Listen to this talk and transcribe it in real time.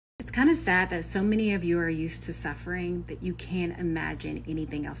It's kind of sad that so many of you are used to suffering that you can't imagine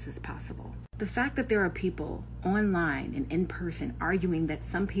anything else is possible. The fact that there are people online and in person arguing that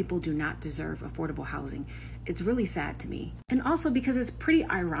some people do not deserve affordable housing, it's really sad to me. And also because it's pretty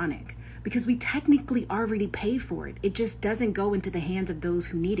ironic, because we technically already pay for it. It just doesn't go into the hands of those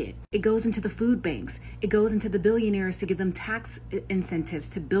who need it. It goes into the food banks. It goes into the billionaires to give them tax incentives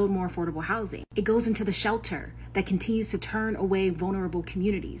to build more affordable housing. It goes into the shelter that continues to turn away vulnerable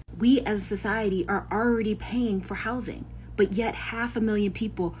communities. We as a society are already paying for housing, but yet 500,000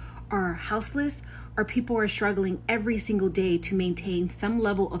 people are houseless, or people are struggling every single day to maintain some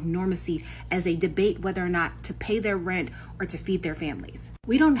level of normalcy as they debate whether or not to pay their rent or to feed their families.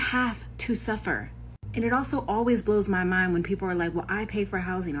 We don't have to suffer. And it also always blows my mind when people are like, well, I pay for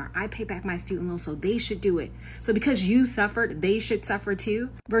housing, or I pay back my student loan, so they should do it. So because you suffered, they should suffer too,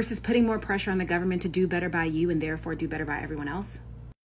 versus putting more pressure on the government to do better by you and therefore do better by everyone else.